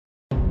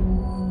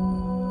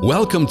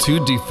Welcome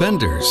to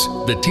Defenders,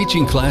 the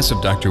teaching class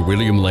of Dr.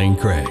 William Lane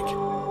Craig.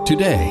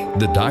 Today,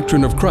 the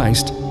Doctrine of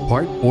Christ,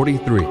 Part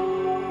 43.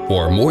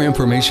 For more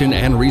information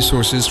and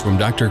resources from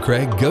Dr.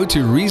 Craig, go to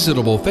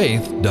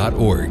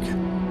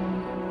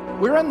reasonablefaith.org.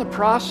 We're in the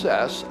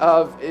process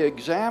of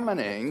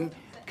examining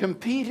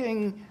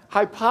competing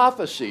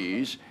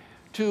hypotheses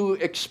to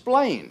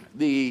explain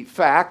the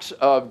facts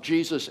of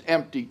Jesus'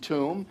 empty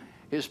tomb,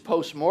 his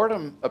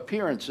post-mortem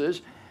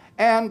appearances,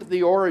 and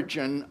the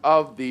origin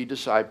of the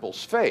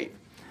disciples' faith.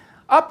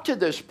 Up to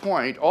this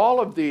point, all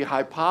of the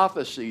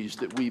hypotheses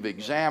that we've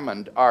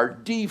examined are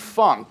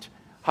defunct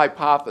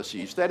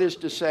hypotheses. That is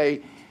to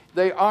say,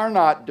 they are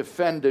not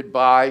defended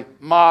by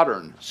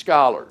modern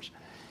scholars.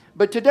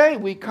 But today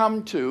we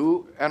come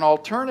to an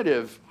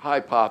alternative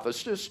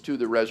hypothesis to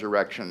the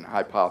resurrection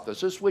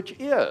hypothesis, which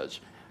is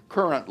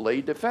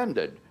currently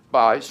defended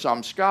by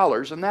some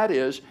scholars, and that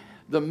is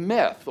the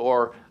myth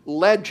or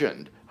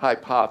legend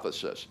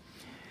hypothesis.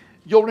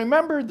 You'll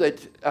remember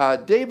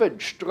that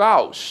David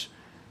Strauss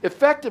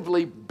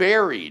effectively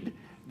buried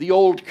the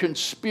old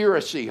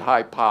conspiracy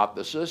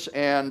hypothesis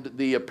and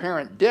the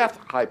apparent death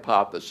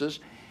hypothesis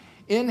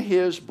in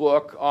his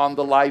book on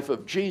the life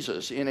of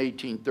Jesus in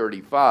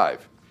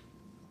 1835.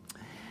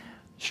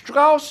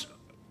 Strauss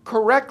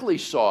correctly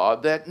saw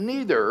that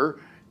neither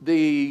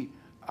the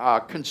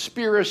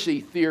conspiracy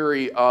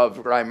theory of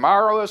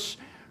Reimarus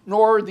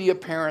nor the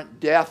apparent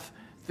death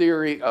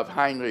theory of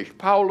Heinrich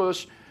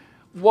Paulus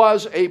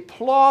was a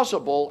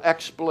plausible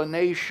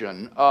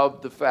explanation of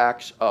the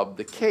facts of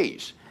the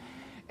case.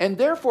 And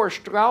therefore,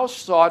 Strauss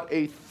sought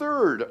a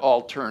third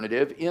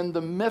alternative in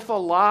the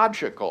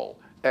mythological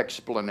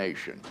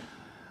explanation.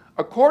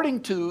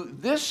 According to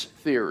this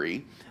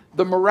theory,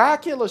 the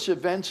miraculous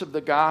events of the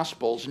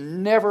Gospels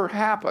never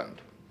happened.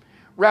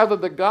 Rather,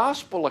 the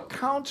Gospel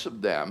accounts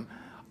of them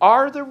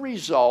are the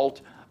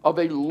result of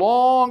a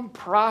long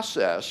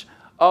process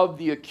of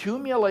the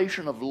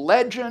accumulation of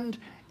legend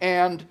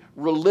and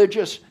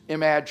religious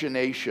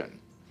imagination.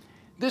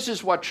 This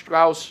is what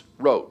Strauss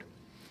wrote.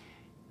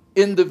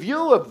 In the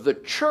view of the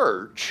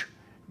church,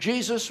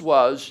 Jesus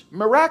was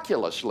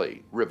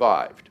miraculously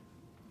revived.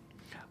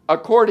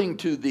 According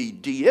to the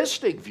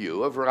deistic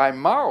view of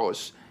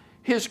Reimarus,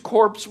 his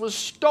corpse was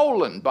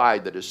stolen by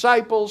the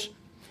disciples.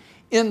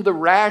 In the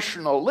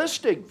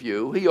rationalistic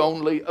view, he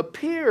only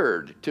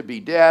appeared to be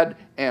dead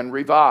and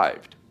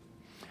revived.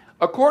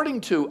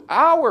 According to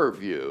our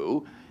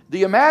view,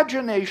 the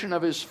imagination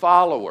of his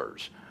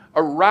followers,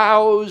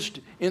 aroused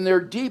in their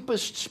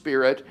deepest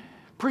spirit,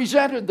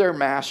 presented their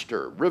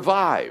master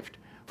revived,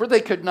 for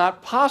they could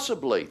not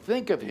possibly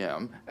think of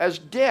him as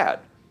dead.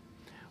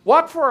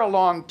 What for a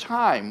long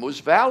time was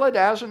valid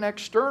as an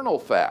external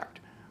fact,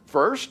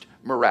 first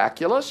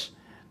miraculous,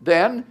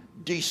 then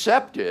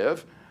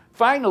deceptive,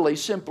 finally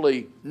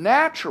simply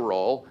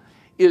natural,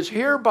 is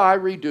hereby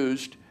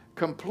reduced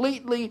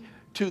completely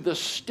to the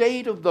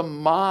state of the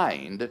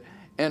mind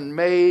and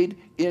made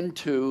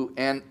into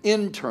an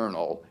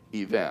internal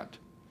event.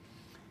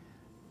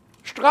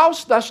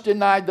 Strauss thus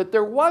denied that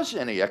there was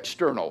any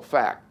external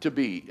fact to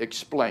be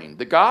explained.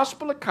 The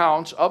gospel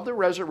accounts of the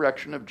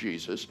resurrection of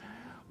Jesus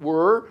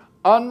were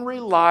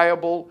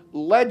unreliable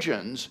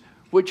legends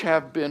which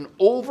have been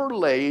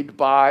overlaid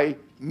by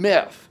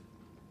myth.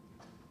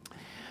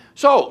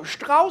 So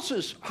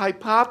Strauss's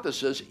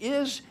hypothesis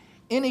is,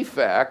 in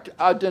effect,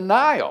 a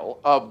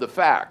denial of the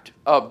fact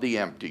of the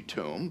empty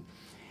tomb.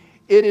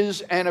 It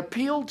is an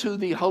appeal to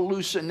the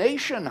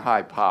hallucination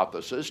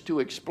hypothesis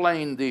to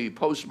explain the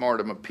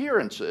postmortem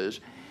appearances.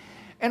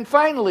 And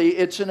finally,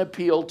 it's an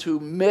appeal to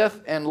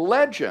myth and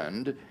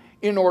legend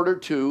in order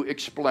to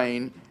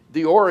explain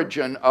the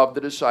origin of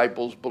the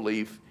disciples'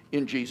 belief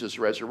in Jesus'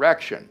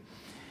 resurrection.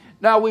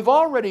 Now, we've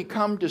already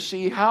come to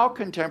see how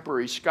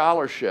contemporary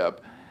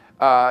scholarship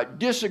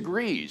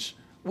disagrees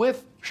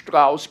with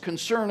Strauss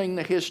concerning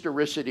the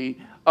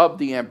historicity of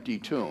the empty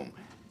tomb.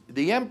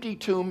 The empty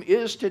tomb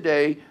is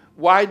today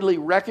widely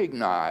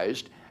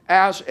recognized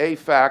as a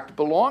fact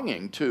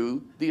belonging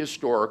to the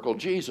historical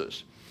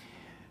Jesus.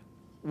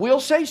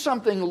 We'll say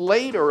something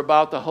later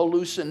about the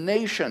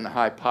hallucination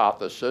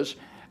hypothesis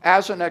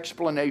as an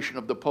explanation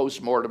of the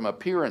postmortem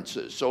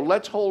appearances. So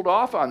let's hold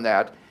off on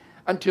that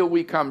until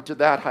we come to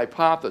that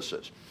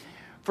hypothesis.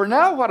 For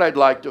now, what I'd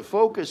like to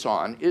focus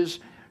on is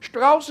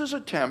Strauss's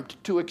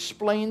attempt to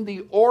explain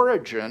the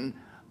origin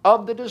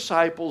of the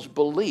disciples'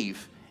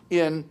 belief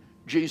in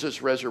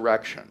Jesus'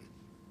 resurrection.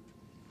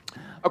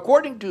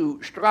 According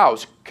to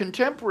Strauss,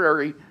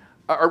 contrary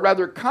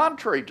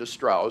to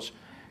Strauss,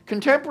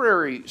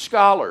 contemporary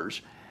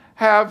scholars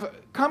have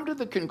come to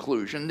the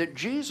conclusion that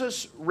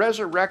Jesus'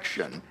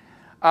 resurrection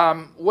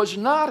was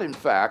not, in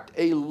fact,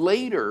 a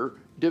later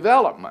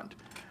development,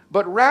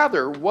 but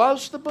rather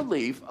was the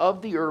belief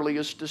of the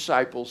earliest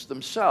disciples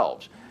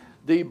themselves.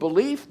 The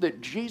belief that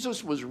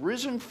Jesus was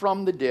risen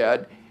from the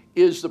dead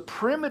is the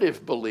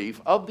primitive belief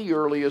of the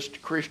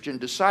earliest Christian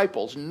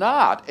disciples,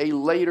 not a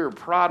later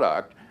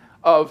product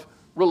of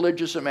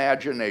religious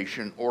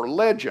imagination or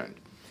legend.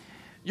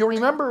 You'll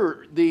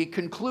remember the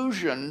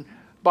conclusion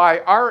by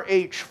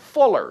R.H.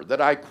 Fuller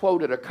that I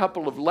quoted a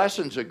couple of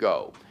lessons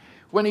ago,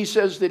 when he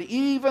says that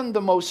even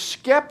the most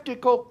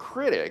skeptical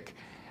critic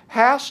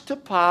has to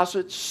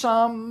posit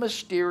some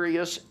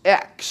mysterious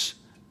X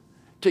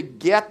to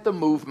get the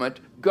movement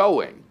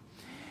going.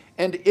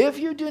 And if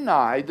you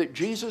deny that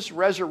Jesus'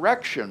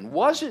 resurrection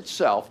was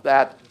itself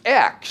that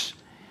X,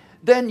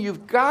 then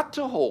you've got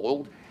to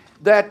hold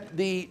that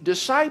the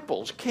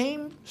disciples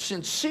came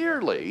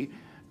sincerely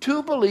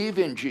to believe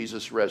in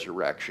Jesus'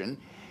 resurrection,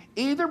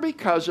 either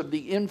because of the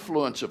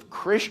influence of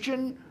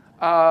Christian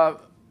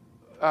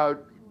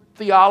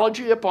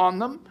theology upon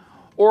them,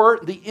 or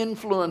the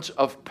influence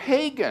of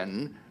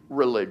pagan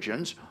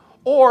religions,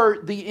 or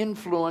the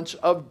influence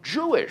of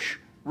Jewish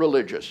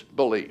religious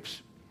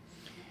beliefs.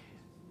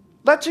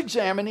 Let's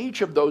examine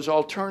each of those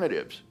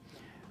alternatives.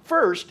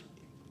 First,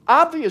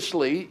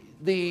 obviously,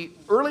 the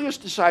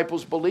earliest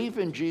disciples' belief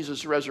in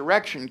Jesus'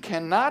 resurrection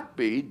cannot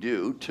be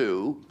due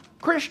to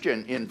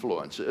Christian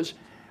influences,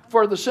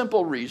 for the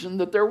simple reason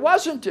that there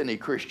wasn't any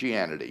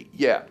Christianity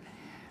yet.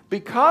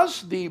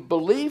 Because the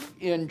belief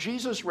in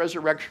Jesus'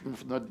 resurrection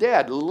from the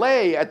dead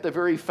lay at the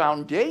very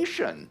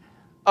foundation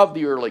of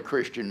the early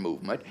Christian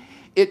movement,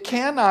 it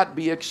cannot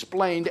be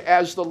explained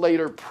as the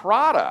later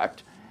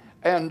product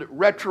and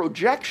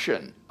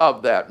retrojection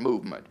of that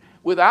movement.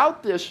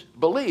 Without this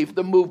belief,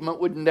 the movement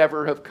would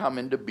never have come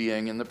into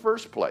being in the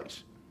first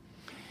place.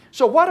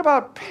 So what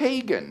about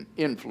pagan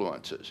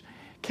influences?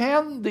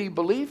 Can the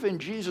belief in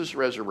Jesus'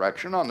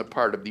 resurrection on the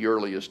part of the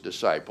earliest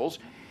disciples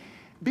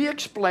be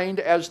explained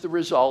as the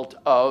result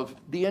of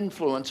the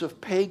influence of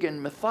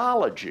pagan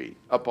mythology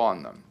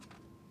upon them?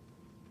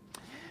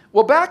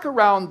 Well, back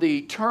around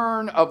the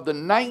turn of the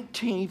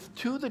 19th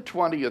to the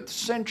 20th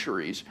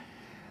centuries,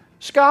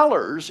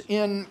 scholars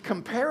in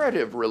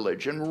comparative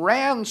religion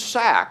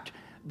ransacked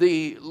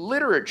the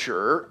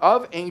literature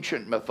of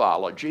ancient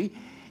mythology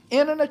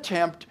in an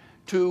attempt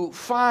to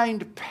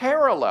find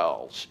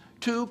parallels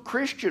to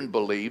Christian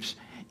beliefs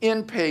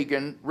in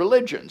pagan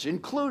religions,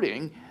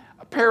 including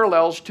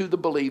parallels to the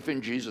belief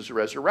in Jesus'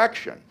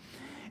 resurrection.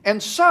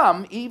 And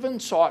some even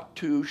sought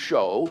to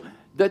show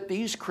that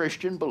these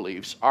Christian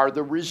beliefs are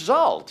the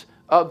result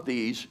of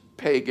these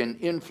pagan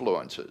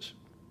influences.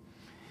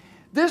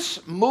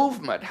 This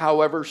movement,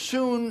 however,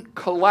 soon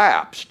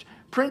collapsed,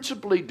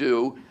 principally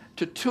due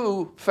to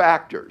two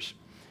factors.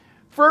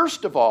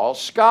 First of all,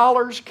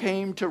 scholars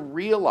came to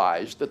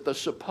realize that the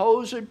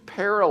supposed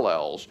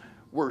parallels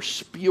were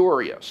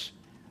spurious.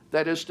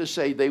 That is to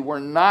say, they were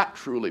not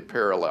truly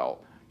parallel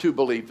to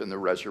belief in the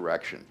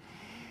resurrection.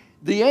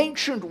 The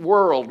ancient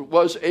world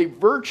was a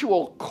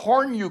virtual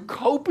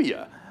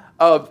cornucopia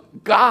of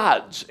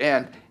gods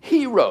and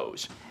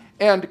heroes,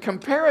 and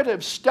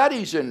comparative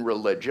studies in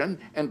religion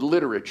and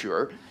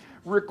literature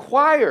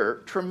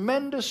require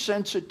tremendous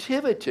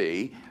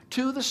sensitivity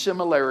to the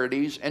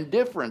similarities and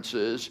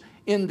differences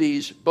in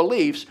these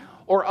beliefs,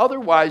 or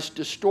otherwise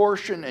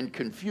distortion and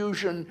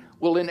confusion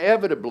will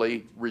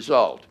inevitably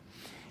result.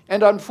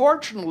 And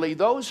unfortunately,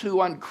 those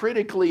who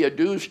uncritically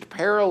adduced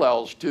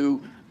parallels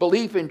to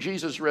belief in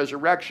Jesus'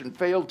 resurrection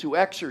failed to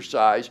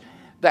exercise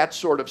that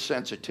sort of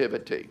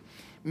sensitivity.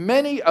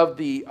 Many of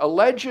the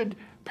alleged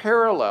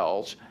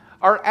parallels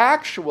are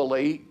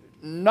actually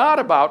not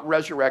about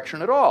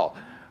resurrection at all.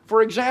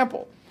 For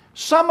example,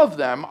 some of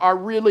them are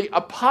really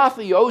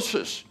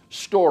apotheosis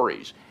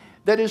stories.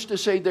 That is to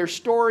say, they're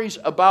stories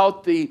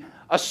about the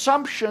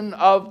assumption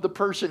of the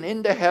person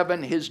into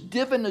heaven, his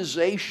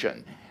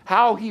divinization,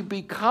 how he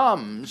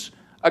becomes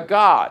a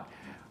god.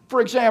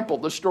 For example,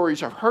 the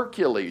stories of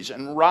Hercules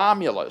and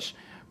Romulus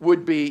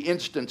would be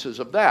instances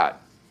of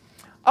that.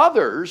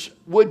 Others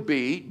would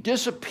be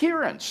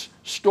disappearance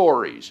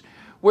stories,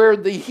 where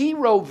the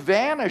hero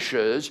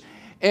vanishes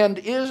and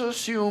is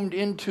assumed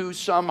into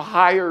some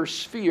higher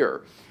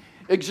sphere.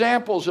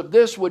 Examples of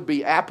this would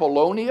be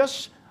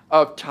Apollonius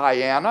of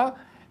Tyana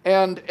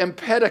and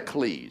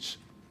Empedocles.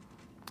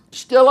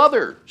 Still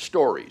other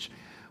stories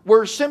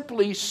were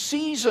simply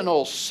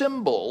seasonal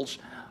symbols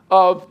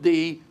of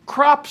the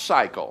crop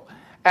cycle,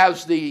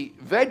 as the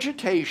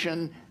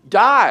vegetation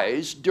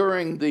dies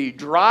during the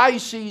dry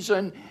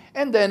season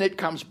and then it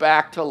comes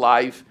back to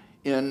life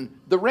in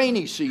the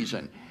rainy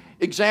season.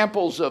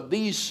 Examples of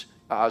these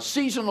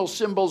seasonal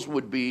symbols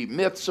would be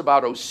myths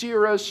about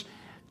Osiris,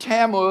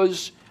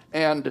 Tammuz,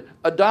 and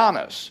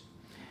Adonis.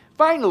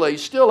 Finally,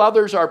 still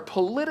others are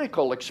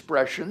political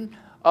expression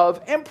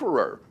of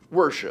emperor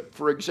worship.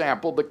 For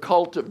example, the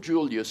cult of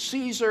Julius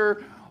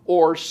Caesar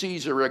or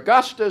Caesar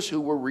Augustus,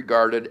 who were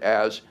regarded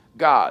as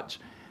gods.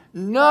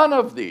 None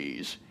of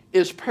these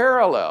is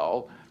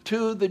parallel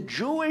to the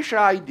Jewish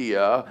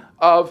idea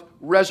of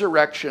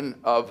resurrection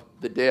of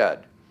the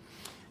dead.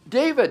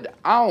 David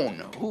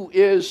Aune, who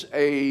is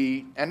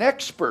an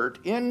expert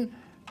in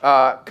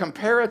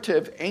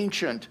comparative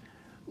ancient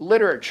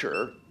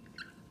literature,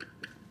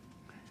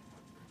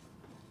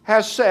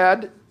 has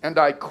said, and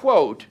I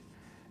quote,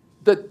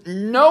 that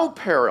no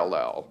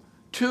parallel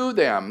to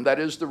them, that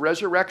is the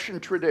resurrection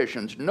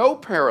traditions, no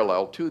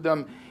parallel to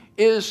them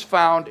is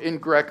found in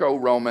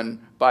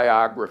Greco-Roman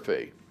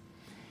biography.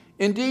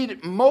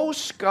 Indeed,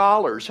 most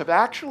scholars have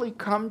actually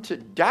come to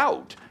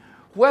doubt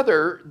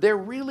whether there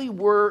really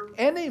were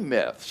any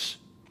myths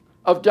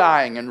of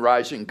dying and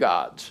rising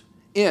gods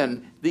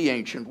in the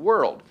ancient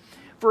world.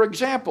 For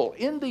example,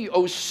 in the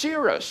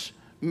Osiris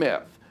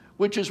myth,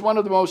 which is one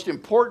of the most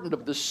important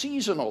of the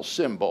seasonal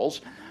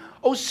symbols,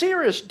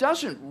 Osiris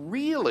doesn't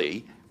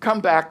really come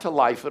back to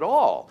life at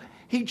all.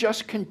 He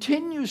just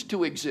continues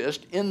to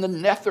exist in the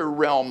nether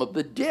realm of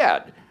the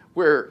dead,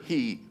 where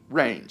he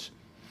reigns.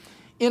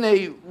 In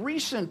a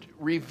recent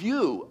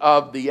review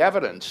of the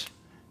evidence,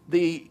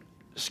 the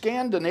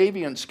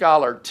Scandinavian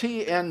scholar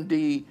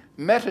T.N.D.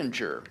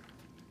 Mettinger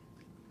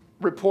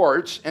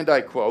reports, and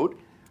I quote,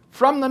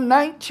 "From the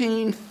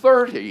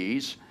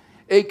 1930s,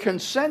 a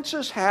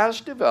consensus has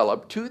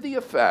developed to the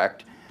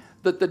effect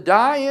that the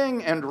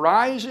dying and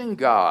rising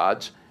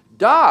gods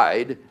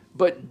died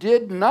but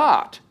did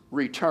not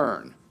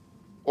return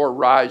or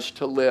rise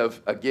to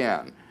live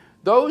again.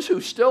 Those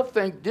who still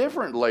think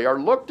differently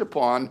are looked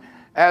upon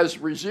as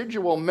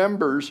residual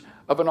members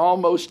of an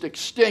almost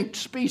extinct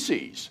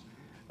species,"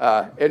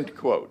 end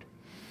quote.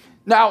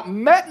 Now,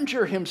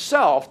 Mettinger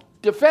himself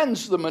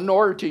defends the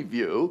minority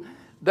view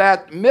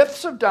that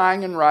myths of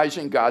dying and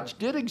rising gods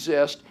did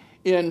exist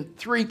in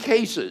three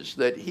cases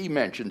that he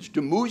mentions: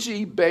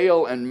 Dumuzi,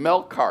 Baal, and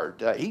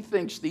Melkart. He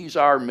thinks these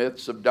are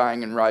myths of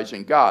dying and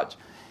rising gods.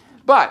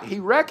 But he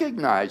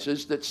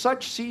recognizes that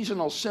such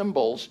seasonal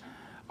symbols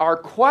are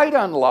quite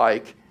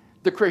unlike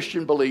the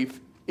Christian belief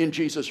in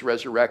Jesus'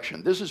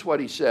 resurrection. This is what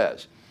he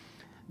says: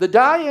 "The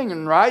dying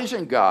and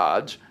rising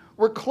gods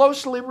were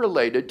closely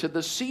related to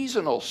the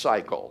seasonal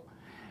cycle.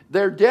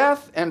 Their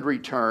death and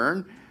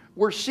return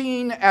were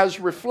seen as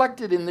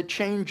reflected in the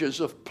changes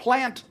of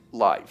plant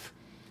life.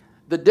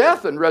 The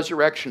death and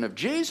resurrection of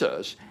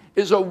Jesus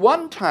is a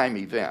one-time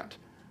event,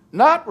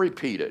 not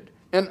repeated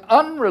and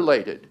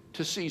unrelated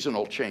to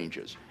seasonal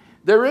changes.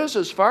 There is,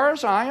 as far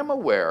as I am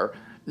aware,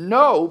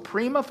 no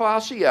prima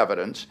facie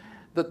evidence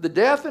that the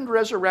death and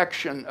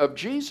resurrection of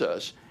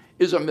Jesus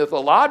is a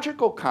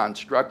mythological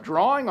construct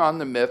drawing on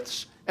the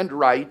myths and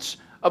rites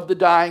of the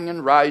dying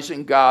and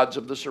rising gods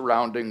of the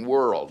surrounding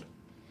world.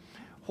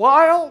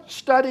 While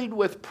studied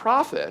with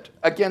profit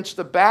against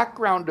the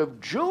background of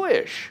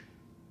Jewish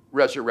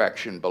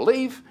resurrection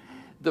belief,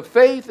 the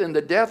faith in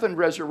the death and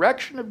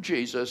resurrection of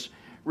Jesus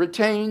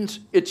retains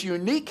its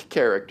unique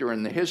character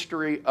in the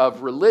history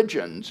of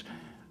religions.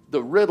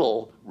 The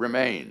riddle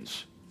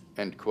remains,"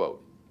 end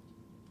quote.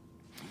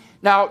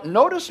 Now,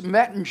 notice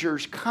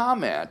Mettinger's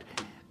comment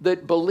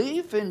that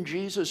belief in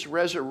Jesus'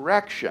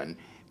 resurrection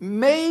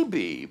may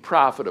be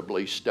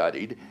profitably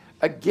studied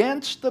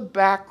against the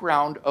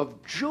background of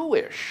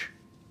Jewish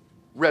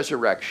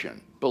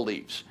resurrection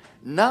beliefs,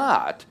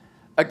 not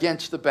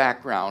against the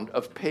background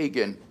of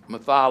pagan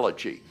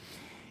mythology.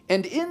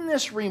 And in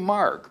this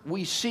remark,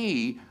 we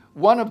see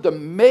one of the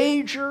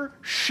major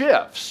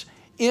shifts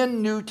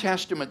in New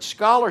Testament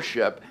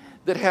scholarship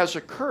that has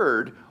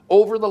occurred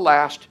over the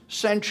last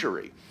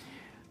century.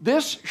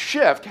 This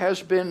shift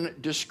has been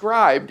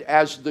described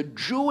as the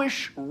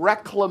Jewish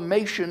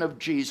reclamation of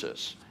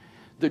Jesus.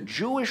 The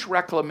Jewish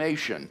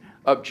reclamation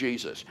of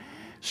Jesus.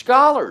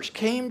 Scholars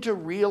came to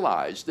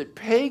realize that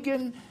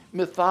pagan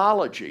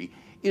mythology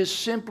is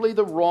simply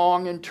the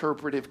wrong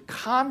interpretive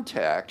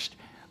context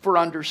for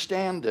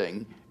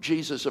understanding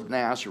Jesus of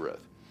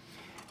Nazareth.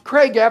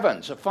 Craig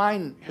Evans, a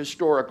fine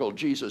historical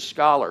Jesus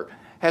scholar,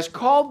 has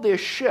called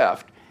this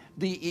shift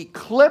the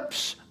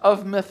eclipse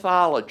of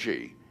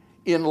mythology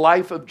in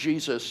life of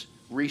Jesus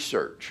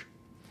research.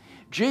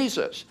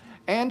 Jesus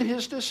and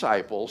his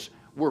disciples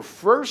were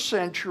first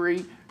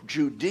century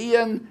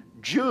Judean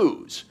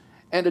Jews,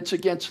 and it's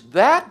against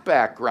that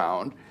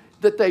background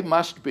that they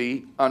must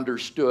be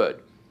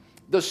understood.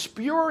 The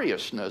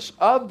spuriousness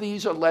of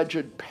these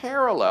alleged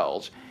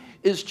parallels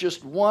is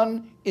just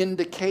one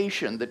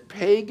indication that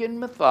pagan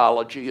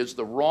mythology is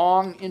the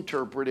wrong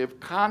interpretive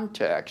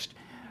context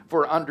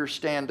for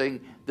understanding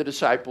the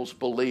disciples'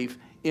 belief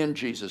in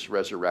Jesus'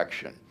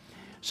 resurrection.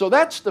 So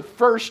that's the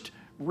first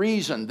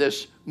reason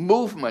this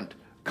movement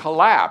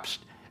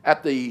collapsed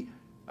at the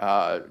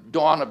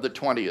dawn of the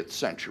 20th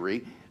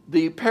century.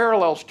 The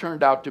parallels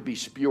turned out to be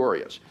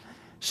spurious.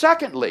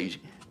 Secondly,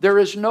 there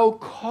is no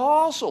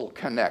causal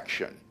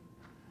connection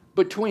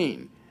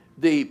between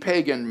the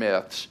pagan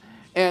myths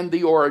and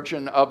the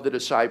origin of the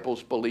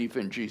disciples' belief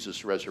in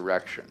Jesus'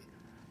 resurrection.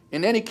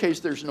 In any case,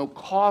 there's no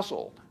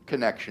causal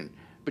connection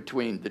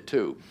between the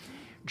two.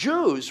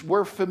 Jews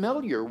were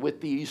familiar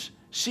with these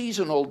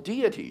seasonal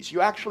deities.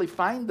 You actually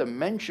find them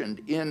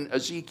mentioned in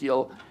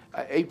Ezekiel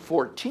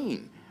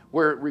 8:14,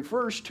 where it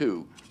refers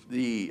to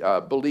the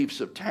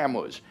beliefs of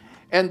Tammuz.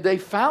 And they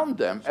found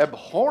them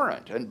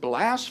abhorrent and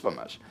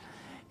blasphemous.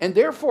 And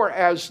therefore,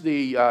 as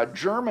the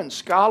German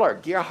scholar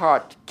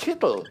Gerhard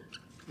Kittel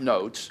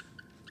notes,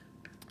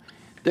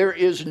 there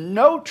is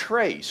no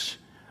trace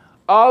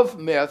of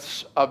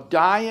myths of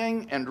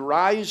dying and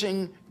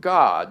rising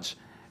gods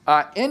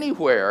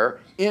anywhere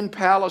in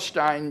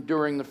Palestine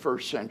during the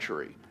first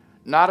century.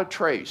 Not a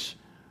trace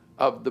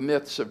of the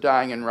myths of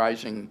dying and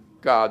rising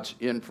gods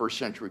in first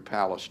century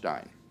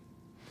Palestine.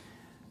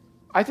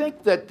 I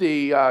think that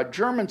the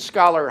German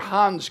scholar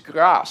Hans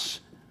Grass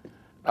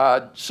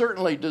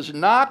certainly does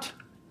not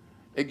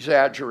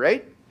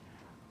exaggerate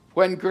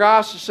when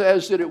Grass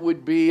says that it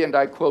would be, and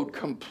I quote,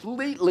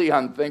 completely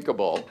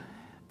unthinkable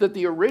that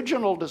the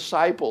original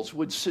disciples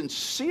would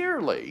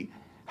sincerely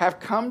have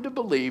come to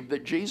believe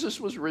that Jesus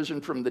was risen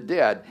from the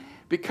dead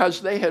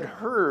because they had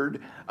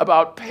heard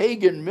about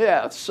pagan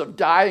myths of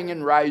dying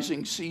and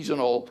rising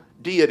seasonal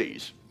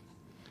deities.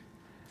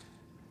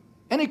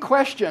 Any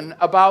question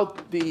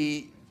about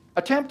the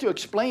attempt to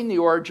explain the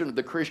origin of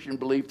the Christian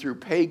belief through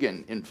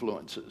pagan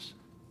influences?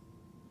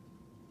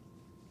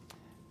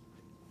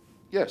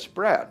 Yes,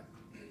 Brad.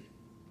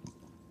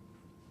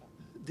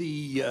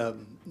 The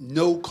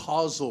no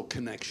causal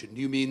connection.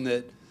 Do you mean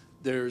that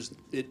there's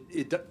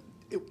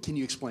can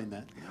you explain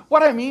that?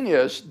 What I mean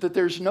is that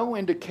there's no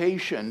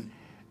indication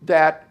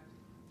that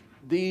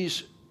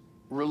these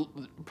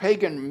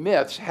pagan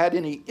myths had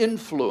any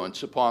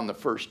influence upon the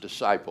first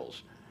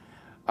disciples.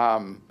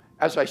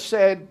 As I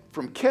said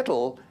from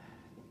Kittel,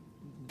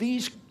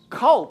 these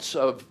cults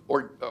of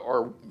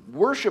or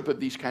worship of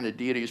these kind of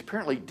deities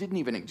apparently didn't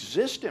even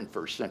exist in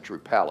first century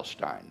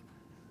Palestine.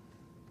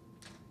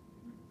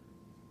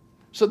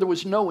 So there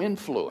was no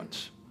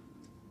influence,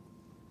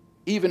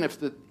 even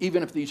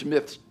if these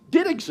myths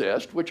did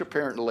exist, which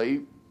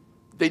apparently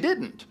they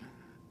didn't.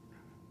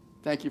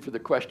 Thank you for the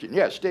question.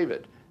 Yes,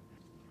 David.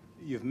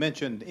 You've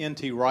mentioned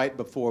N.T. Wright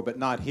before, but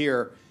not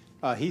here.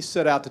 He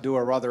set out to do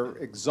a rather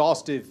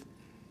exhaustive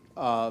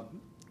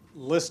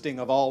listing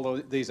of all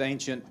these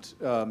ancient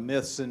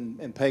myths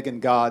and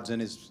pagan gods in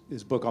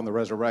his book on the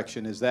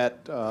resurrection. Is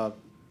that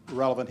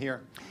relevant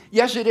here?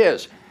 Yes, it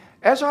is.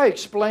 As I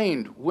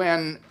explained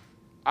when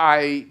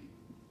I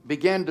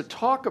began to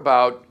talk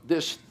about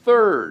this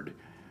third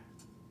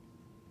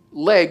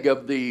leg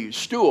of the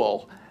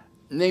stool,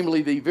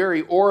 namely the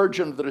very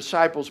origin of the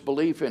disciples'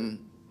 belief in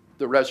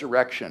the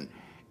resurrection,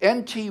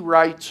 N.T.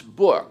 Wright's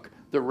book,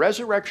 The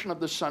Resurrection of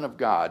the Son of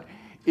God,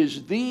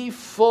 is the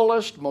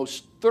fullest,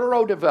 most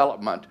thorough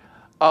development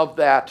of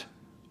that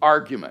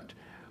argument.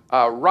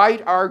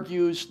 Wright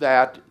argues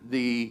that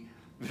the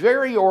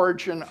very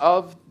origin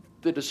of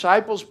the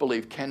disciples'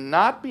 belief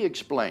cannot be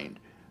explained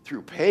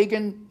through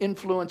pagan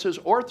influences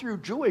or through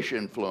Jewish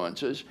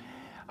influences,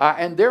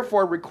 and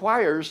therefore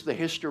requires the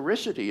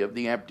historicity of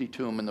the empty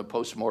tomb and the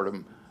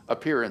postmortem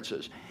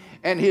appearances.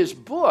 And his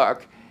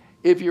book,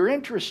 if you're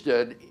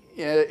interested,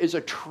 is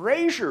a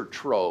treasure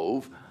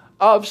trove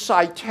of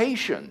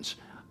citations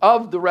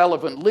of the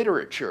relevant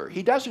literature.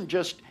 He doesn't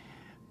just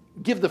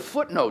give the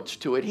footnotes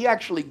to it, he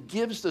actually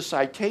gives the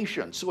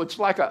citations. So it's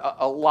like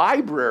a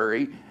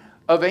library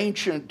of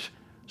ancient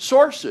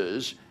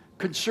sources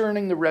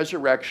concerning the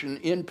resurrection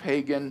in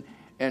pagan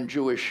and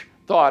Jewish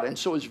thought, and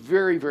so it's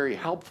very, very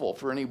helpful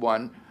for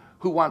anyone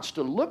who wants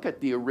to look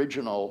at the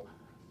original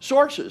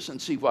sources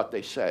and see what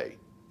they say.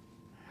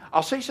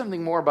 I'll say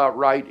something more about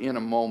Wright in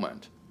a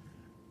moment.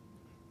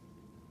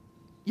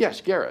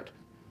 Yes, Garrett.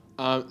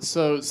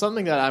 So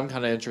something that I'm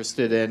kind of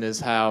interested in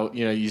is how,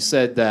 you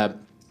said that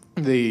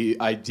the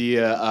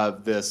idea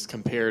of this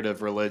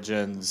comparative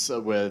religions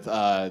with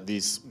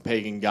these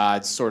pagan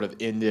gods sort of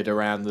ended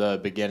around the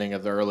beginning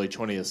of the early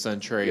 20th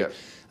century. Yes.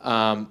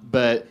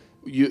 But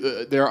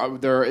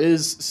there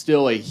is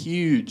still a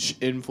huge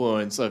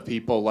influence of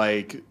people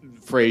like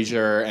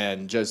Fraser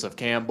and Joseph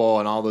Campbell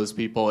and all those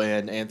people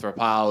in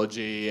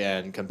anthropology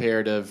and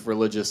comparative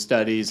religious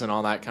studies and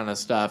all that kind of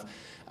stuff.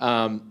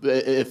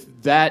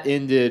 If that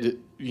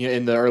ended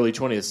in the early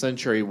 20th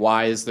century,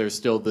 why is there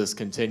still this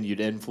continued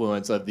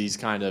influence of these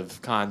kind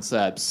of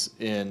concepts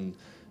in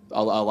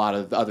a lot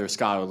of other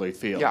scholarly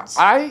fields? Yeah,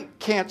 I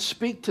can't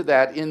speak to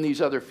that in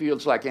these other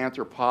fields like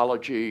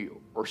anthropology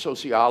or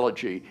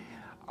sociology.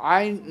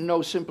 I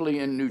know simply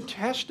in New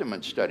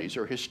Testament studies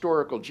or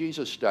historical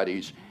Jesus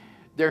studies,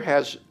 there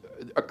has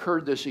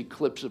occurred this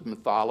eclipse of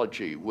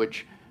mythology,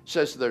 which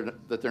says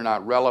that they're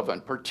not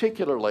relevant,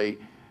 particularly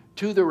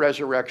to the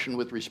resurrection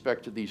with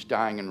respect to these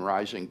dying and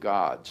rising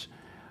gods.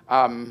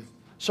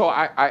 So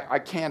I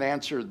can't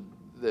answer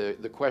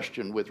the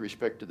question with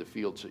respect to the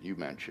fields that you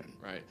mentioned.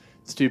 Right.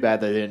 It's too bad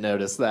they didn't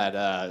notice that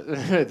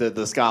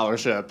the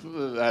scholarship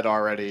had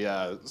already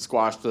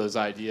squashed those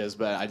ideas,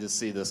 but I just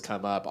see this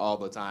come up all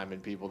the time in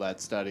people that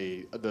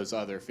study those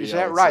other fields. Is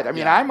that right? I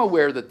mean, I'm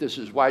aware that this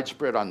is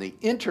widespread on the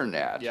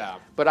internet,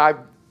 but I've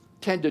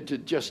tended to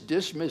just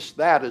dismiss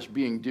that as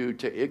being due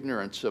to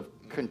ignorance of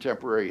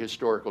contemporary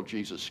historical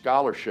Jesus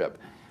scholarship.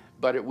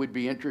 But it would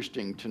be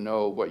interesting to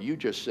know what you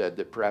just said,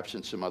 that perhaps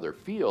in some other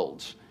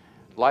fields,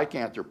 like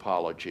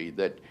anthropology,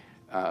 that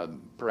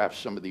perhaps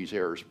some of these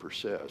errors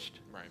persist.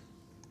 Right.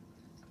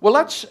 Well,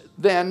 let's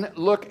then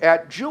look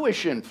at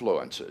Jewish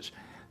influences.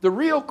 The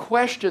real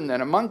question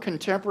then among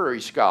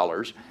contemporary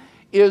scholars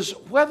is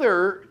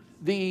whether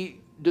the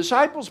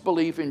disciples'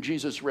 belief in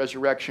Jesus'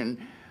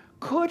 resurrection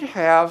could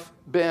have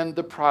been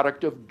the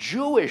product of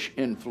Jewish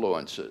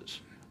influences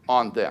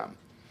on them.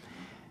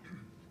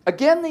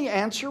 Again, the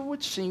answer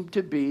would seem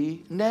to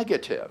be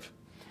negative.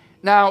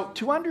 Now,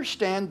 to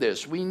understand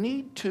this, we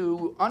need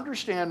to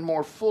understand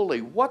more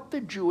fully what the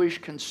Jewish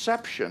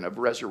conception of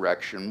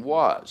resurrection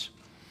was.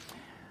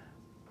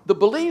 The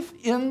belief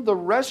in the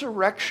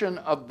resurrection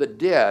of the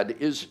dead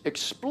is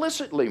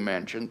explicitly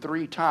mentioned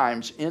 3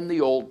 times in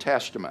the Old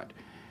Testament.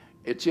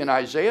 It's in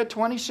Isaiah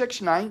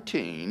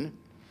 26:19,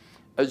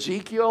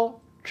 Ezekiel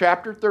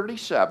chapter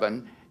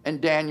 37, and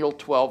Daniel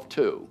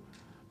 12:2.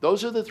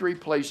 Those are the 3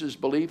 places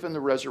belief in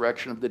the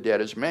resurrection of the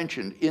dead is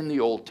mentioned in the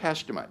Old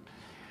Testament.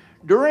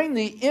 During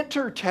the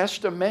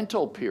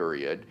intertestamental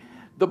period,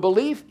 the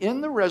belief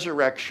in the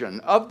resurrection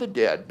of the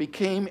dead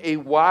became a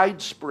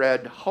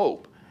widespread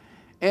hope.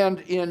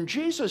 And in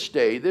Jesus'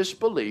 day, this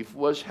belief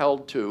was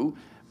held to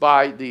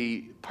by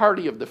the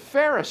party of the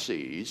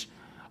Pharisees,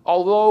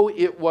 although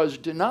it was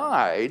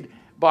denied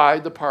by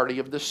the party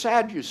of the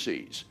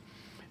Sadducees.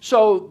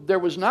 So there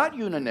was not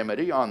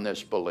unanimity on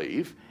this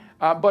belief,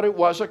 but it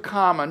was a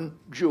common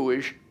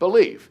Jewish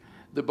belief.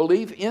 The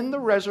belief in the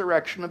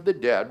resurrection of the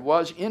dead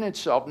was in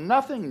itself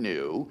nothing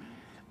new,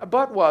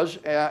 but was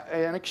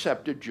an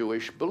accepted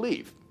Jewish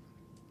belief.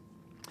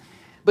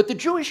 But the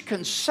Jewish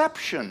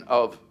conception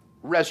of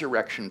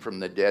resurrection from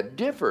the dead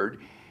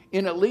differed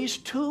in at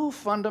least 2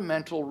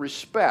 fundamental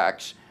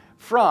respects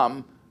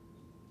from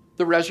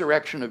the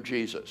resurrection of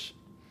Jesus.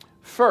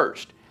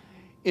 First,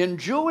 in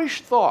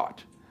Jewish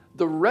thought,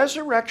 the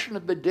resurrection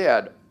of the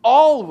dead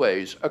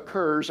always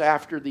occurs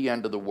after the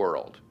end of the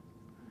world.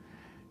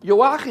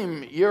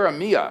 Joachim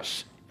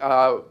Jeremias,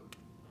 a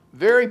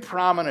very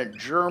prominent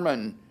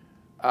German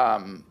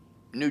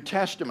New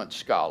Testament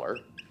scholar,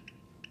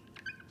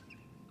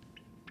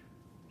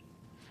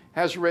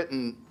 has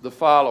written the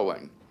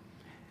following.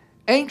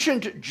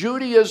 Ancient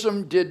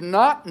Judaism did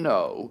not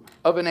know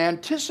of an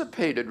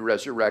anticipated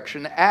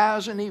resurrection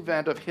as an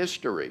event of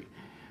history.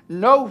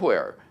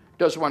 Nowhere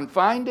does one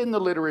find in the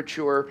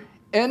literature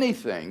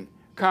anything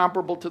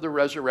comparable to the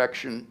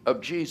resurrection of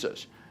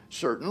Jesus.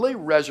 Certainly,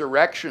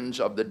 resurrections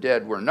of the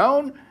dead were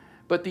known,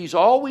 but these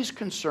always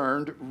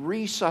concerned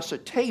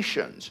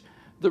resuscitations,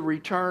 the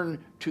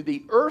return to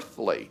the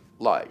earthly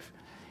life.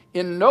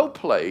 In no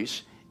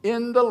place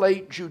in the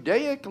late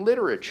Judaic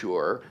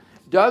literature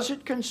does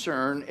it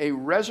concern a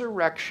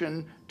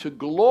resurrection to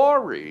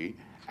glory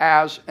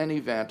as an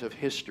event of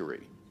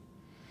history.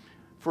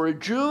 For a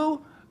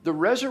Jew, the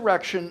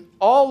resurrection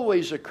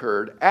always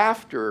occurred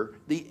after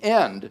the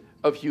end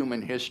of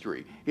human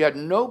history. He had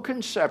no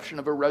conception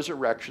of a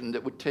resurrection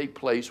that would take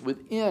place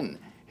within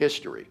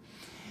history.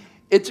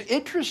 It's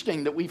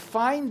interesting that we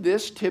find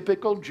this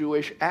typical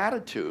Jewish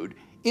attitude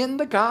in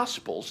the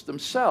Gospels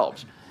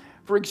themselves.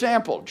 For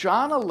example,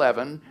 John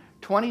 11,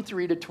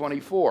 23 to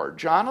 24.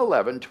 John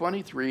 11,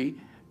 23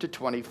 to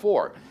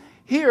 24.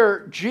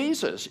 Here,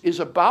 Jesus is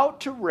about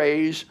to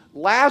raise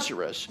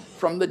Lazarus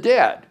from the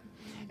dead.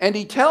 And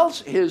he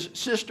tells his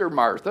sister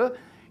Martha,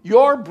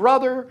 "Your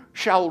brother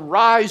shall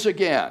rise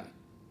again."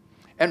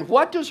 And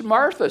what does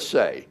Martha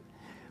say?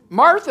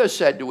 Martha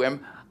said to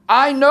him,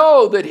 "I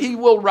know that he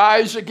will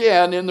rise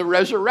again in the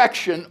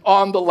resurrection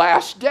on the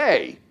last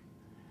day."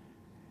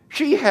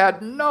 She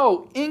had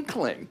no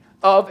inkling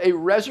of a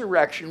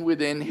resurrection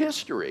within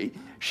history.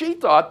 She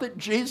thought that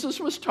Jesus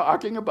was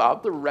talking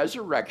about the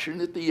resurrection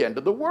at the end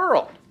of the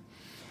world.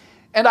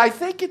 And I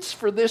think it's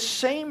for this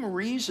same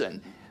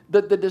reason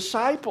that the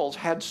disciples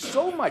had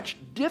so much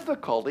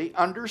difficulty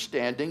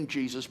understanding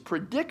Jesus'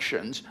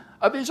 predictions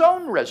of his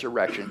own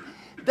resurrection.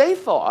 They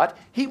thought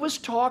he was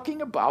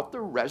talking about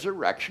the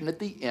resurrection at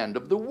the end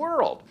of the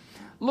world.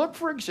 Look,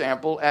 for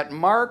example, at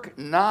Mark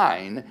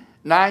 9,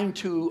 9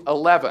 to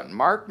 11.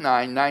 Mark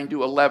 9, 9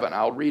 to 11.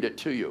 I'll read it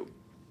to you.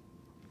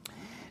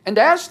 And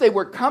as they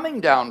were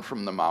coming down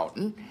from the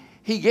mountain,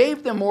 he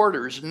gave them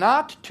orders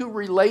not to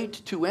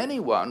relate to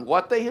anyone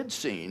what they had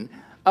seen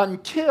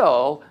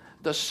until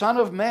the Son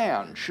of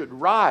Man should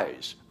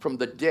rise from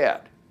the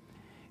dead.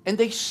 And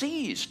they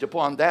seized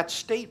upon that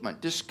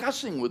statement,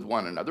 discussing with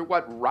one another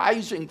what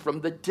rising from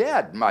the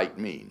dead might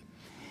mean.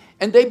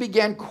 And they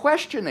began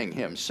questioning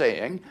him,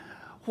 saying,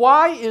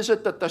 "Why is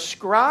it that the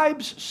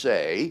scribes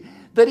say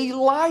that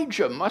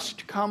Elijah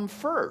must come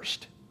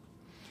first?"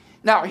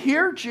 Now,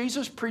 here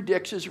Jesus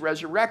predicts his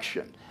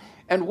resurrection.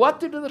 And what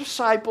did the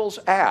disciples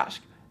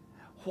ask?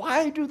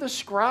 Why do the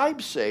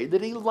scribes say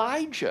that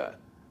Elijah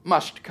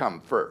must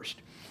come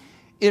first?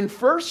 In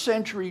first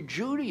century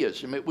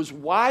Judaism, it was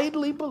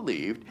widely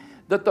believed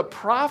that the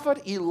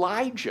prophet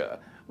Elijah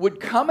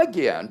would come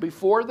again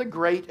before the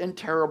great and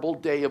terrible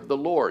day of the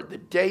Lord, the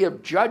day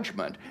of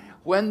judgment,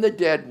 when the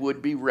dead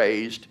would be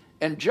raised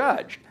and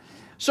judged.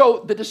 So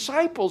the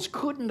disciples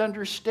couldn't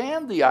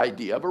understand the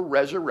idea of a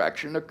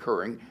resurrection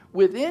occurring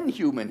within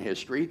human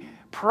history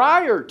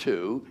prior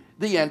to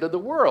the end of the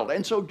world.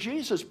 And so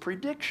Jesus'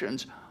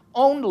 predictions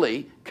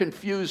only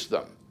confused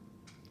them.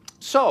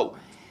 So,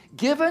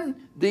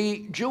 given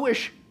the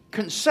Jewish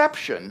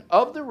conception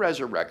of the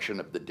resurrection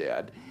of the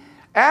dead,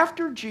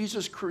 after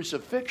Jesus'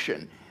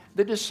 crucifixion,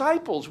 the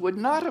disciples would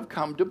not have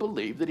come to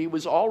believe that he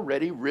was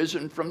already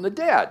risen from the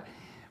dead.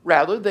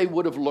 Rather, they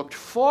would have looked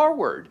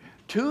forward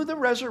to the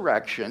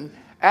resurrection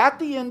at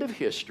the end of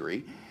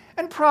history,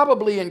 and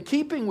probably in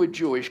keeping with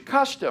Jewish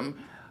custom,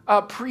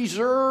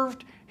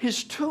 preserved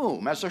his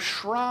tomb as a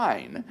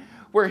shrine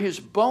where his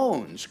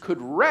bones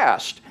could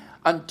rest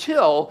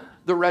until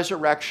the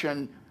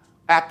resurrection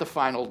at the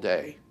final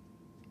day.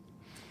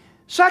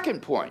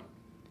 Second point,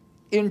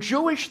 in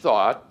Jewish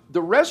thought,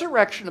 the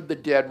resurrection of the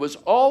dead was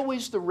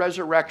always the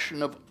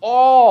resurrection of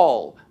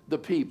all the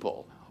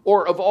people,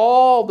 or of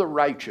all the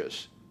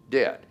righteous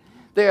dead.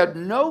 They had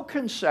no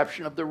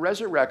conception of the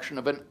resurrection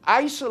of an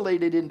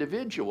isolated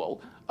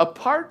individual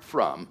apart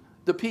from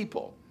the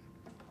people.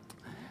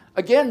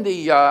 Again,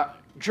 the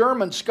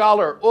German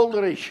scholar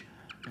Ulrich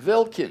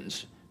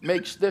Wilckens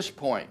makes this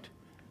point.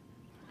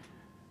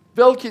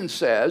 Wilckens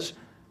says,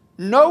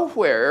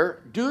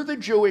 "Nowhere do the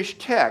Jewish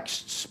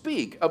texts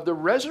speak of the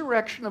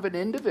resurrection of an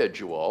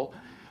individual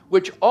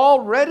which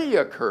already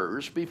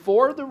occurs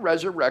before the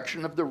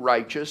resurrection of the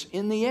righteous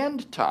in the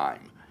end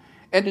time,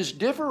 and is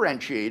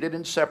differentiated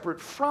and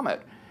separate from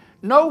it.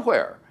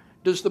 Nowhere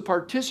does the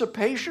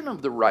participation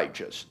of the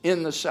righteous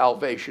in the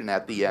salvation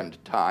at the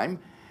end time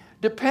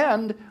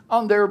depend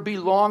on their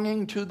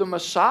belonging to the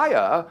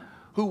Messiah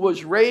who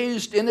was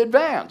raised in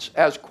advance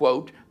as,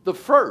 quote, the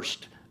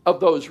first of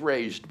those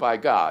raised by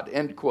God,"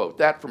 end quote.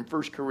 That from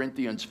 1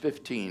 Corinthians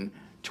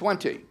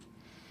 15:20.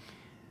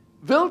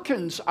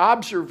 Wilckens'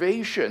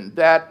 observation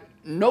that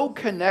no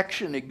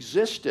connection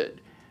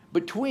existed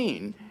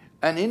between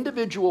an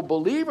individual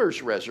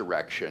believer's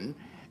resurrection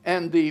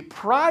and the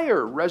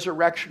prior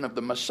resurrection of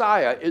the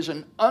Messiah is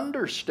an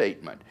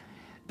understatement.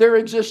 There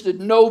existed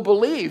no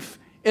belief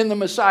in the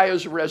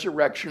Messiah's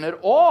resurrection at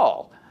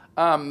all.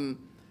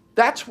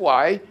 That's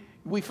why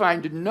we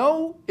find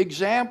no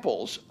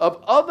examples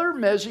of other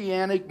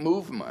messianic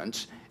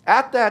movements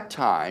at that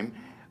time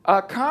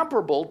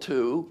comparable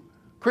to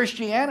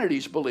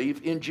Christianity's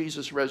belief in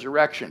Jesus'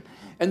 resurrection.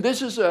 And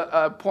this is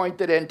a point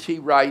that N.T.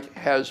 Wright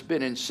has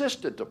been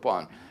insistent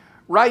upon.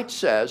 Wright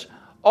says,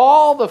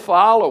 all the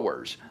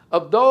followers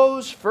of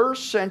those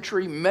first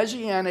century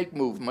messianic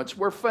movements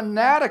were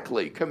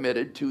fanatically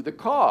committed to the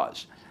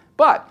cause.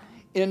 But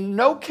in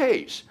no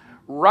case,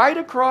 right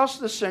across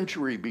the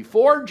century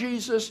before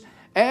Jesus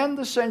and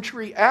the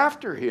century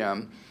after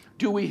him,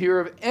 do we hear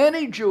of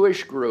any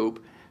Jewish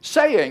group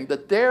saying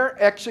that their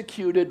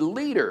executed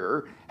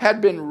leader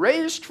had been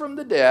raised from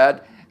the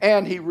dead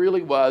and he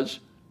really was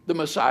the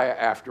Messiah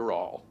after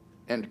all,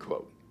 end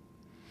quote.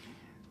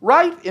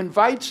 Wright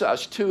invites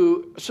us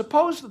to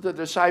suppose that the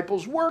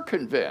disciples were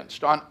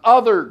convinced on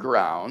other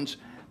grounds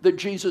that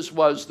Jesus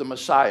was the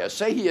Messiah.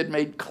 Say he had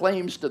made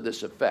claims to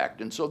this effect,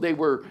 and so they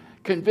were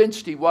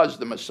convinced he was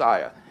the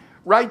Messiah.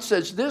 Wright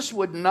says this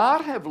would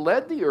not have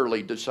led the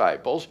early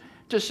disciples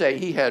to say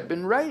he had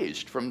been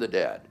raised from the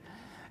dead.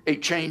 A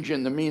change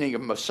in the meaning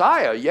of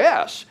Messiah,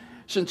 yes,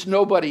 since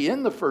nobody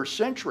in the first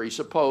century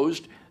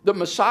supposed the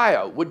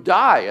Messiah would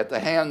die at the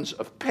hands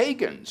of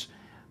pagans,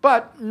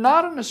 but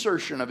not an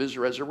assertion of his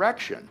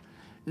resurrection.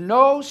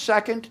 No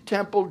Second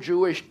Temple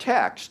Jewish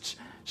texts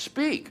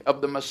speak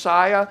of the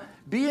Messiah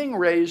being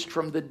raised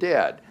from the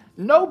dead.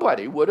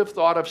 Nobody would have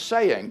thought of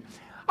saying,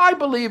 I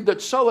believe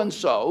that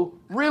so-and-so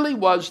really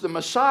was the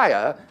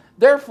Messiah,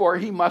 therefore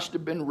he must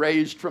have been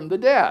raised from the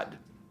dead,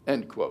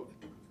 end quote.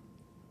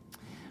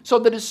 So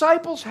the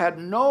disciples had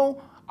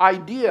no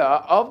idea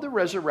of the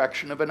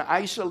resurrection of an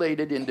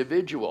isolated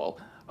individual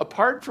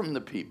apart from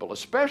the people,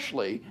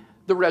 especially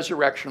the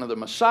resurrection of the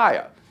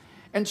Messiah.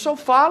 And so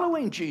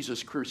following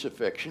Jesus'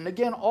 crucifixion,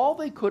 again, all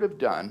they could have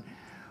done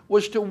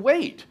was to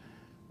wait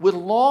with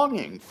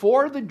longing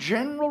for the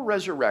general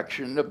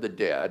resurrection of the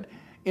dead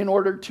in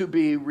order to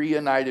be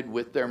reunited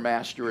with their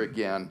master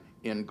again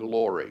in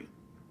glory.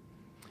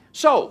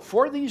 So,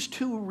 for these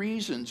two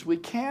reasons, we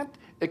can't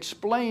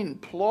explain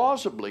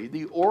plausibly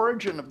the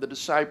origin of the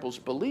disciples'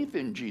 belief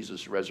in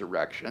Jesus'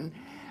 resurrection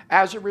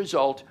as a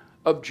result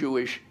of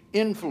Jewish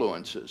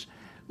influences.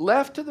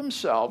 Left to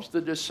themselves,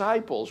 the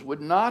disciples would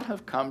not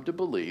have come to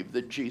believe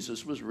that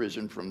Jesus was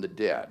risen from the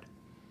dead.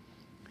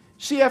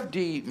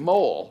 C.F.D.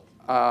 Moll,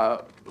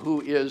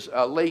 who is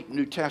a late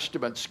New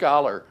Testament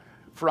scholar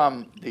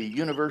from the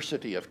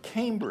University of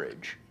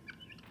Cambridge,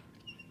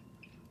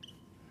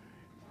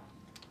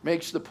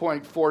 makes the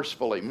point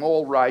forcefully.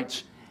 Moll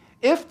writes,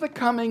 if the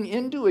coming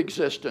into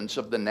existence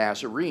of the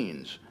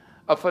Nazarenes,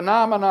 a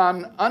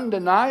phenomenon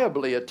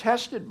undeniably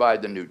attested by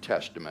the New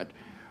Testament,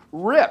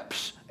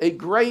 rips a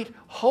great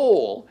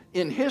hole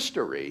in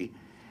history,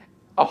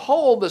 a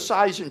hole the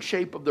size and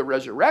shape of the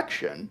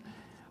resurrection,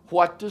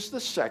 what does the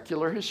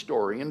secular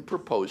historian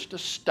propose to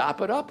stop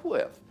it up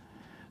with?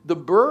 The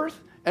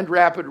birth and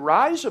rapid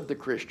rise of the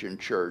Christian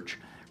church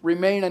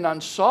remain an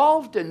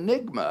unsolved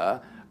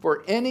enigma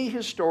for any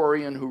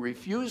historian who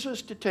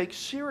refuses to take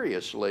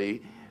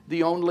seriously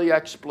the only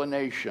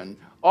explanation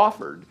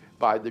offered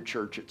by the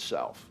church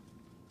itself.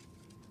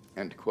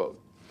 End quote.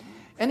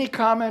 Any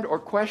comment or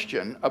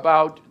question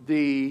about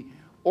the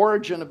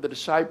origin of the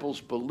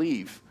disciples'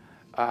 belief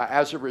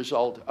as a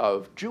result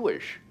of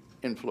Jewish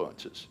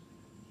influences?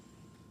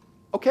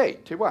 Okay,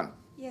 Tiwan.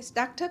 Yes,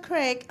 Dr.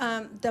 Craig,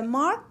 the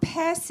Mark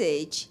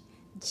passage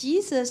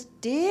Jesus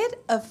did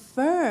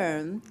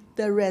affirm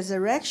the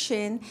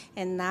resurrection,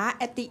 and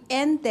not at the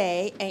end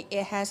day, and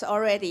it has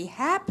already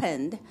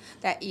happened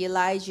that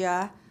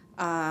Elijah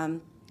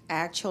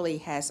actually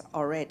has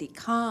already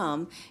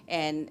come,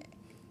 and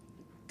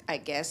I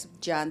guess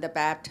John the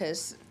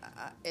Baptist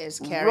is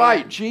carrying.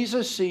 Right.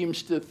 Jesus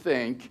seems to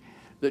think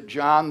that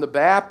John the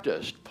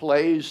Baptist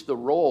plays the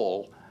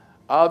role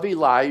of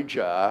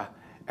Elijah,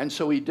 and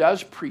so he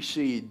does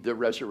precede the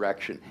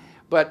resurrection.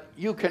 But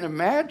you can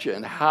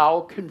imagine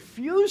how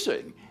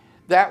confusing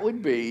that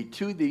would be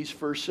to these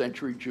first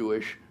century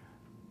Jewish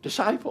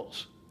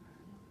disciples.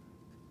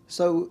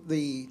 So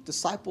the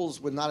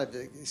disciples would not have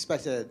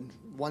expected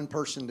one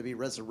person to be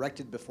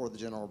resurrected before the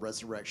general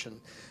resurrection,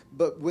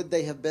 but would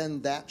they have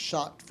been that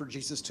shocked for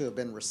Jesus to have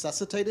been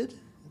resuscitated,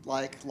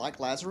 like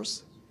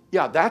Lazarus?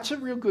 Yeah, that's a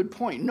real good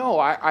point. No,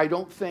 I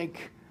don't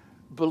think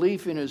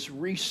belief in his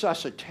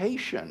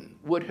resuscitation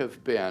would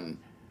have been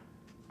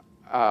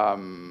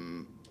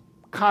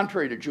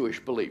contrary to Jewish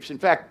beliefs. In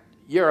fact,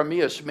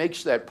 Jeremias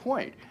makes that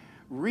point.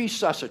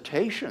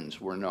 Resuscitations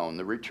were known,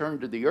 the return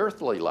to the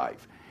earthly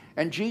life.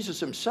 And Jesus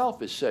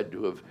himself is said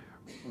to have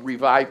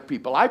revived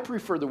people. I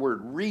prefer the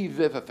word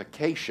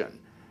revivification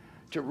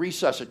to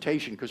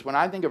resuscitation, because when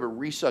I think of a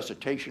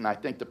resuscitation, I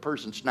think the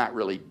person's not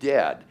really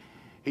dead.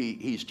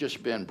 He's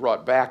just been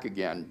brought back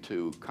again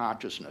to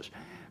consciousness.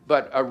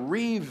 But a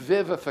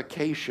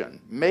revivification,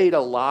 made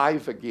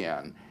alive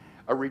again,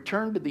 a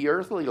return to the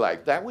earthly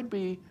life, that would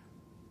be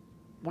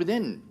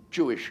within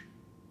Jewish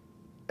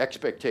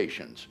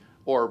expectations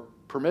or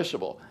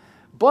permissible.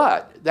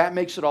 But that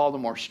makes it all the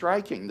more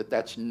striking that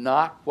that's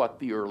not what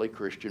the early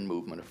Christian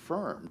movement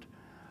affirmed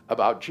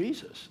about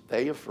Jesus.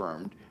 They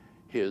affirmed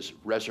his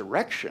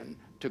resurrection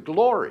to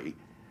glory,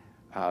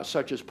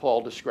 such as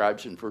Paul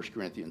describes in 1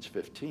 Corinthians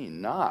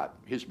 15, not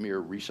his mere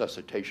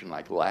resuscitation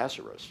like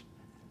Lazarus.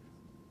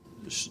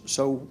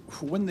 So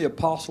when the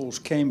apostles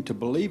came to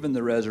believe in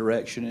the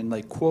resurrection and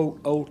they quote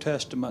Old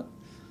Testament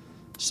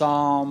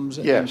Psalms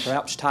and Yes.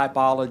 perhaps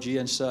typology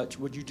and such,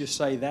 would you just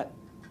say that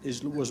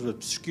was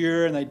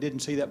obscure and they didn't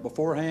see that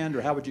beforehand,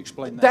 or how would you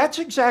explain that? That's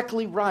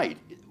exactly right.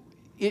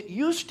 It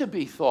used to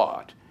be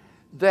thought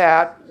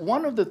that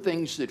one of the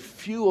things that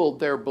fueled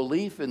their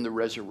belief in the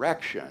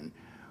resurrection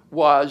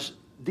was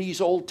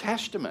these Old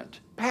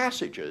Testament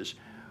passages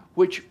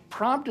which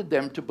prompted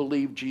them to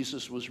believe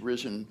Jesus was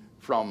risen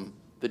from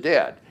the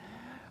dead.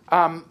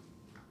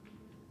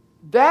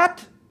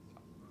 That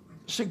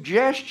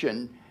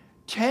suggestion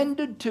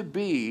tended to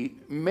be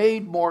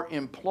made more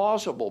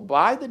implausible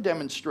by the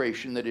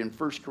demonstration that in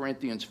 1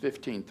 Corinthians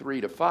 15,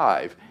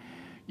 3-5,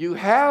 you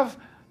have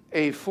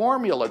a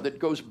formula that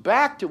goes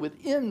back to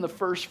within the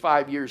first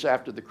 5 years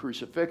after the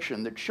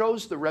crucifixion that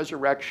shows the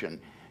resurrection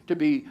to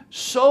be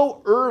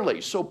so early,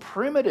 so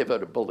primitive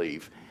a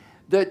belief,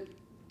 that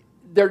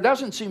there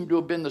doesn't seem to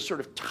have been the sort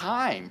of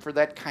time for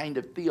that kind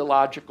of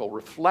theological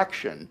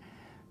reflection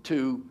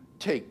to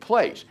take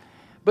place.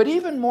 But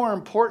even more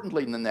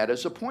importantly than that,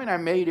 as a point I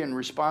made in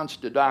response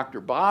to Dr.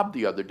 Bob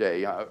the other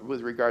day with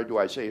regard to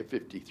Isaiah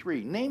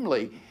 53,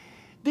 namely,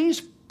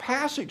 these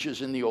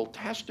passages in the Old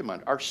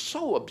Testament are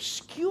so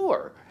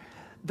obscure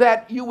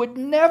that you would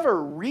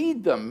never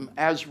read them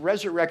as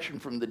resurrection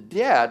from the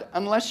dead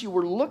unless you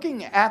were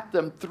looking at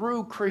them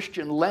through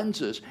Christian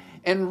lenses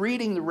and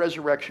reading the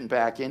resurrection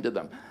back into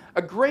them.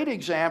 A great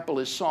example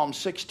is Psalm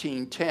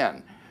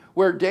 16:10,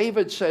 where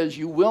David says,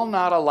 "You will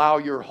not allow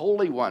your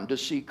Holy One to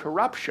see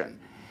corruption."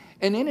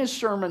 And in his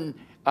sermon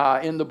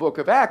in the book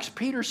of Acts,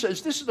 Peter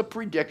says this is the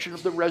prediction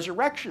of the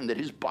resurrection, that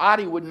his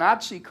body would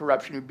not see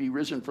corruption and be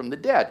risen from the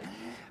dead.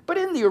 But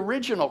in the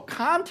original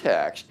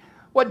context,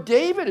 what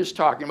David is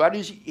talking about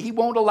is he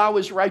won't allow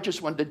his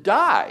righteous one to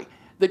die,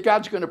 that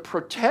God's going to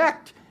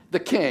protect the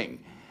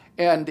king,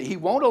 and he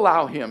won't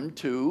allow him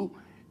to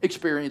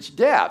experience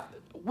death,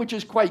 which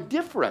is quite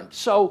different.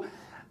 So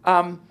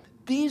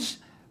these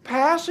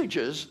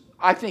passages,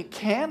 I think,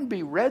 can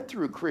be read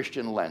through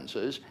Christian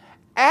lenses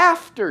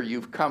after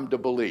you've come to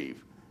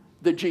believe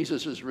that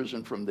Jesus is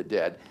risen from the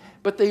dead,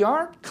 but they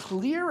aren't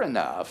clear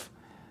enough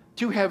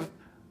to have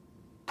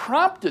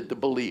prompted the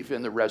belief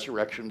in the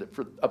resurrection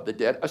of the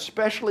dead,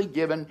 especially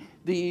given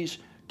these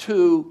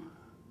two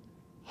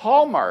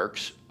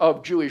hallmarks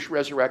of Jewish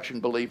resurrection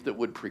belief that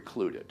would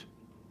preclude it.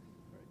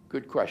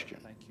 Good question.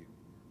 Thank you.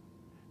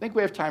 I think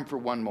we have time for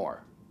one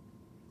more.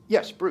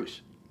 Yes,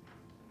 Bruce.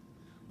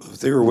 If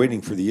they were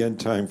waiting for the end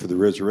time for the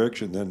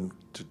resurrection, then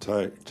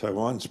to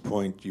Taiwan's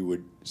point, you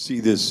would see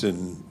this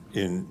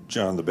in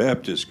John the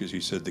Baptist, because he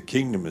said the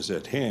kingdom is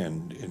at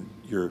hand, and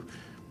you're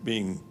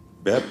being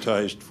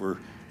baptized for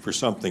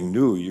something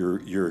new.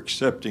 You're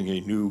accepting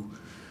a new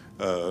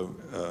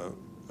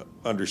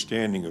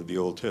understanding of the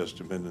Old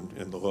Testament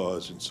and the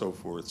laws and so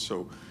forth.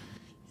 So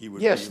he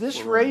would. Yes,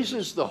 this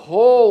raises the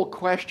whole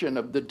question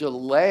of the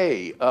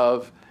delay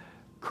of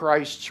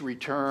Christ's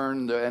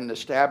return and the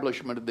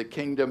establishment of the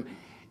kingdom.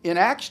 In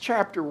Acts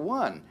chapter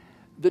 1,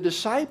 the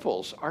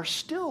disciples are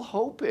still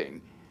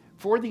hoping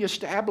for the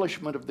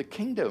establishment of the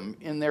kingdom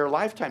in their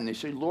lifetime. They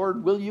say,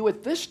 "Lord, will you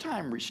at this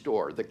time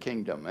restore the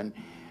kingdom?" And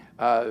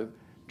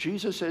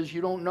Jesus says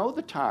you don't know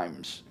the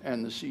times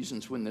and the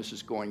seasons when this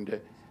is going to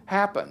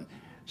happen.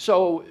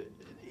 So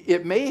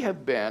it may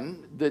have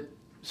been that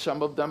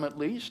some of them at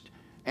least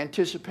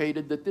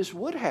anticipated that this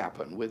would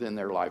happen within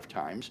their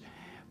lifetimes.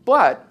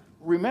 But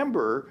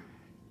remember,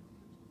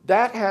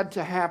 that had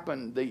to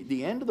happen,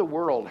 the end of the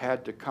world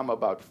had to come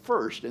about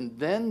first, and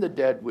then the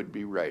dead would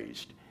be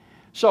raised.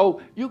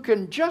 So you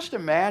can just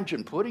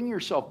imagine putting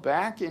yourself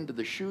back into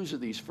the shoes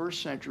of these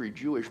first century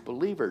Jewish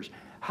believers,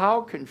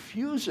 how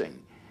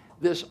confusing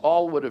this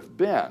all would have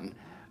been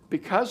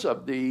because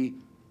of the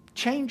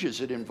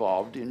changes it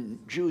involved in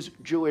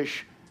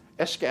Jewish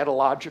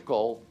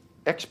eschatological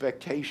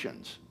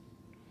expectations.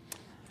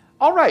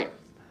 All right,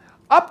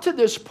 up to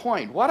this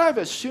point, what I've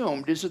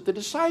assumed is that the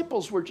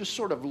disciples were just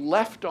sort of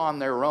left on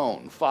their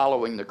own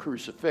following the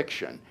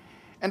crucifixion.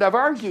 And I've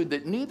argued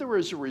that neither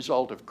as a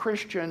result of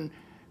Christian,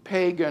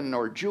 pagan,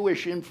 or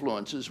Jewish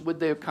influences would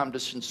they have come to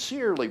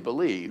sincerely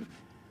believe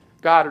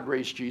God had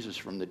raised Jesus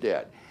from the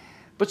dead.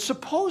 But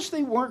suppose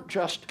they weren't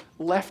just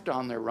left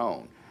on their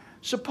own.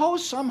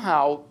 Suppose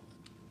somehow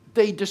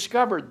they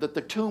discovered that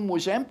the tomb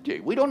was empty.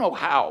 We don't know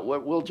how.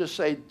 We'll just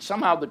say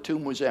somehow the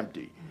tomb was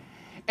empty.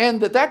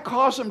 And that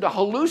caused them to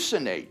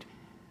hallucinate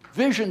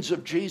visions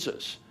of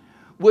Jesus.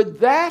 Would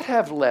that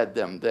have led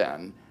them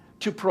then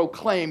to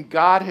proclaim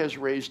God has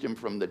raised him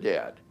from the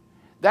dead?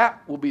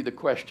 That will be the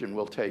question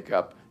we'll take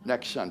up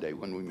next Sunday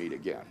when we meet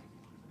again.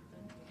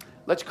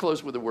 Let's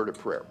close with a word of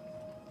prayer.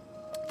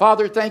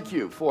 Father, thank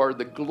you for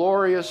the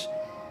glorious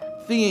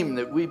theme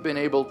that we've been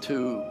able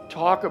to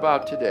talk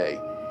about today,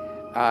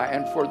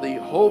 and for the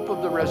hope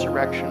of the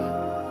resurrection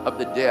of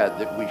the dead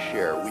that we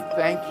share. We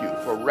thank you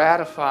for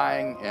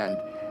ratifying and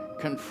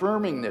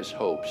confirming this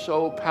hope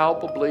so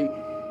palpably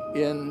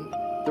in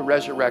the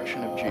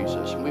resurrection of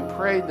Jesus. And we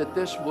pray that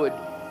this would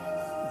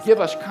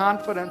give us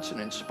confidence and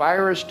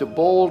inspire us to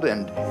bold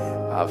and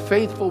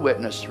faithful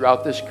witness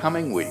throughout this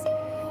coming week.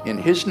 In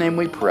his name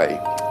we pray,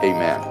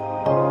 amen.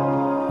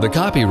 The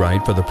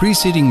copyright for the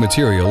preceding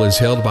material is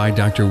held by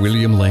Dr.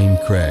 William Lane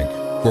Craig.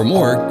 For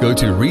more, go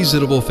to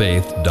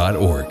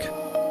reasonablefaith.org.